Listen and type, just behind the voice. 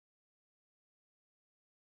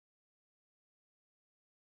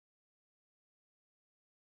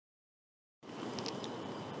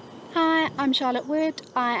I'm Charlotte Wood.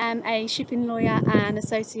 I am a shipping lawyer and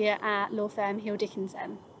associate at law firm Hill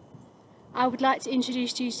Dickinson. I would like to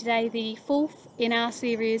introduce to you today the fourth in our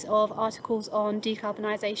series of articles on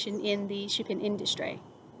decarbonisation in the shipping industry.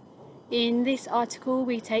 In this article,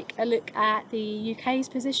 we take a look at the UK's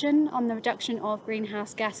position on the reduction of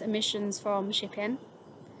greenhouse gas emissions from shipping,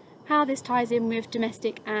 how this ties in with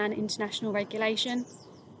domestic and international regulation,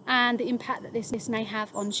 and the impact that this may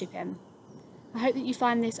have on shipping. I hope that you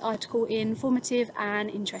find this article informative and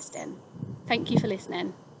interesting. Thank you for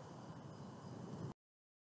listening.